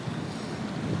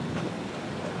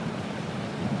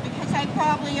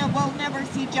probably will never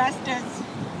see justice.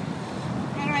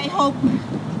 And I hope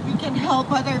we can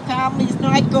help other families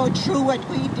not go through what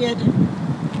we did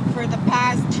for the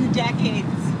past 2 decades.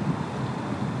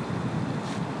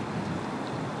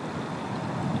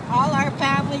 All our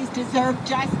families deserve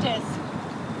justice.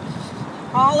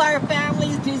 All our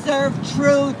families deserve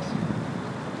truth.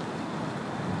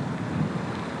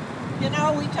 You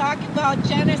know, we talk about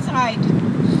genocide.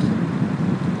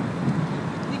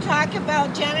 We talk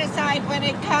about genocide when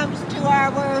it comes to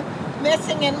our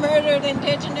missing and murdered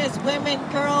Indigenous women,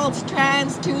 girls,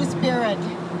 trans, Two-Spirit.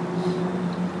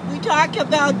 We talk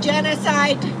about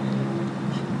genocide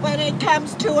when it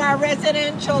comes to our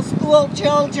residential school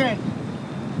children.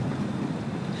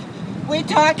 We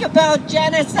talk about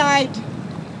genocide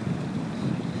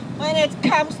when it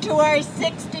comes to our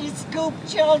 60 Scoop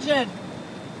children,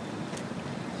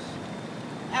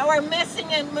 our missing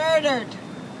and murdered.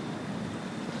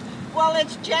 Well,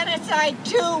 it's genocide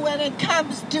too when it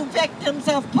comes to victims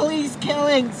of police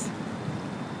killings.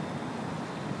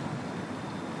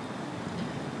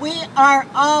 We are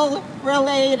all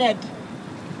related.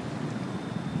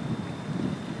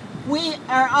 We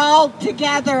are all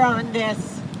together on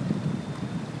this.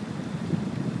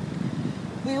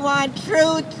 We want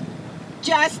truth,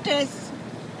 justice,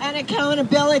 and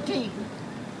accountability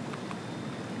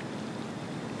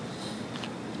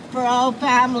for all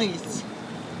families.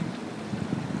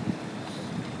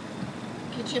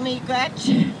 Jimmy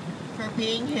Gretsch for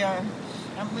being here.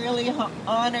 I'm really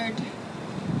honored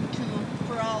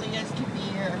for all of us to be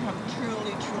here. I'm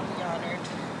truly, truly honored.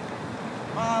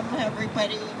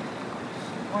 Everybody,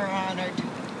 we're honored.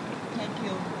 Thank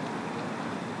you.